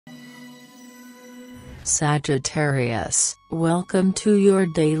Sagittarius, welcome to your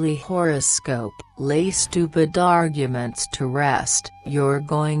daily horoscope. Lay stupid arguments to rest. You're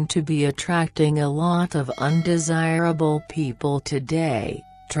going to be attracting a lot of undesirable people today.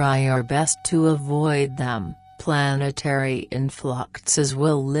 Try your best to avoid them. Planetary influxes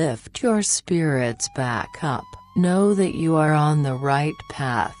will lift your spirits back up. Know that you are on the right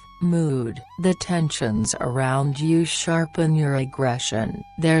path. Mood. The tensions around you sharpen your aggression.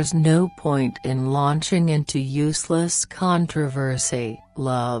 There's no point in launching into useless controversy.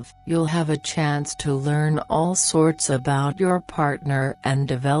 Love. You'll have a chance to learn all sorts about your partner and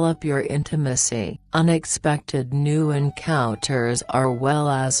develop your intimacy. Unexpected new encounters are well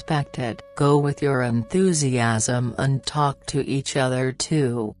aspected. Go with your enthusiasm and talk to each other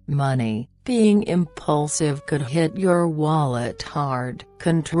too. Money. Being impulsive could hit your wallet hard.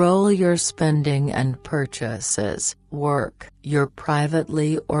 Control your spending and purchases. Work. You're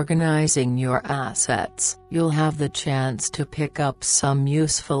privately organizing your assets. You'll have the chance to pick up some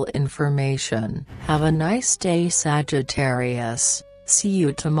useful information. Have a nice day, Sagittarius. See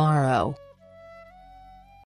you tomorrow.